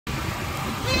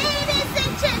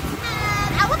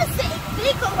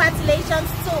big congratulations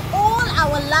to all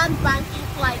our land banking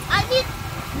clients. I mean,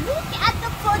 look at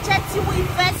the project you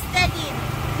invested in.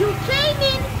 You came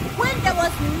in when there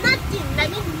was nothing,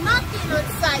 nothing on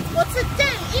site. But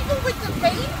today, even with the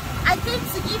rain, I came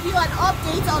to give you an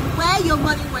update on where your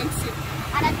money went to.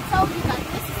 And I can tell you that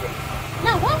this is it.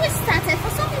 Now, when we started,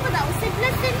 for some people that will say,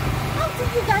 listen, how did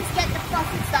you guys get the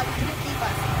profits that we didn't give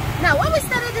us? Now, when we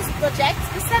started this project,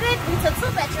 we started with a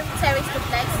 2-bedroom terrace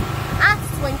duplex at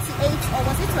 28 or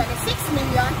was it 26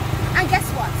 million. And guess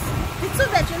what? The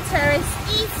 2-bedroom terrace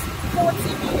is 40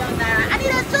 million naira. And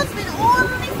it has just been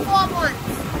only 4 months.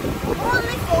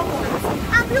 Only 4 months.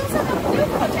 And we also have new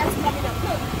projects coming up.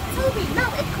 Look, Toby, now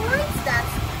a client that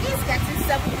is getting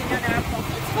 7 million naira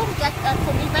profits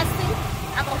from investing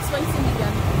about 20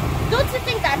 million. Don't you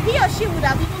think that he or she would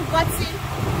have even gotten?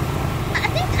 I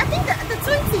think that the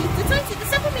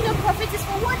 7 million profit is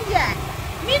for 1 year.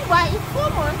 Meanwhile, in 4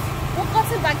 months, we've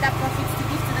gotten back that profit to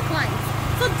give to the clients.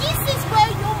 So this is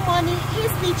where your money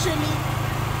is literally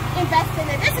invested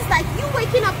in. This is like you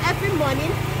waking up every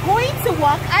morning, going to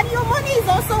work, and your money is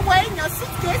also wearing your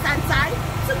suitcase and tie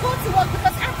to go to work,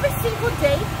 because every single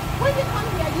day when you come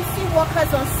here, you see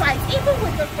workers on site. Even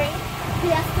with the rain,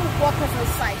 there are still workers on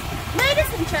site.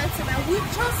 Ladies and gentlemen, we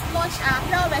just launched our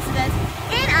Pearl residence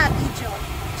in Abidjan.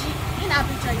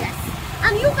 Yes.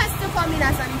 And you can still come in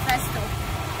as an investor.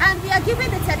 And we are giving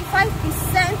the 35%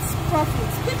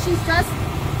 profit, which is just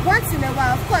once in a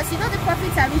while. Of course, you know the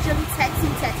profits are usually 30,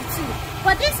 32.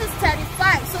 But this is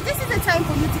 35. So this is the time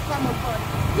for you to come on board.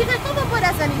 You can come on board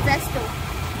as an investor.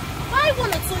 Buy 1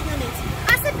 or 2 units.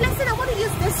 I said, listen, I want to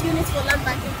use this unit for land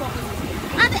banking purposes.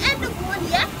 At the end of 1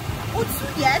 year or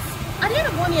 2 years, at the end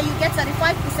of 1 year, you get 35%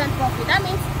 profit. That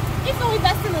means if you're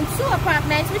investing in 2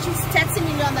 apartments, which is 30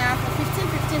 million naira for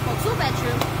 15 for 2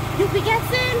 bedrooms, you'll be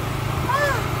getting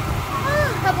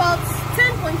about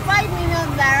 10.5 million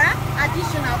naira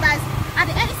additional. That's at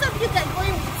the end. Instead of you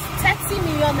going with 30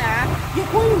 million naira, you're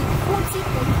going with 40.5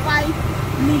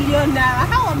 million naira.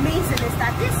 How amazing is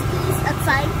that? This is a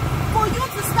time for you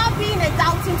to stop being a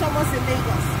doubting Thomas in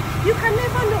Lagos. You can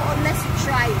never know unless you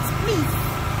try it. Please.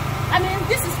 I mean,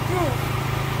 this is proof.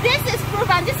 This is proof,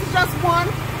 and this is just one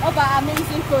of our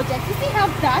amazing projects. We still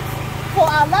have that for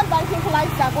our land banking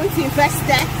clients that are going to invest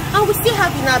there, and we still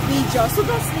have in Abidjan. So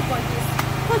don't sleep on this.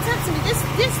 Contact me.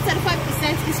 This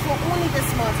 35% is for only this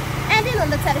month, ending on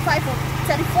the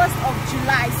 31st of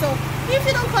July. So if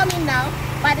you don't come in now,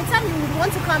 by the time you would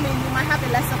want to come in, you might have a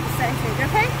lesser percentage.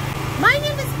 Okay? My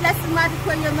name is Blessing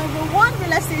Madikwe, your #1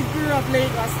 real estate guru of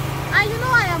Lagos. And you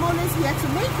know I am always here to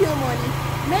make your money,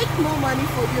 make more money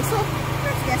for you. So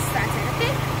let's get started,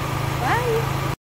 okay? Bye.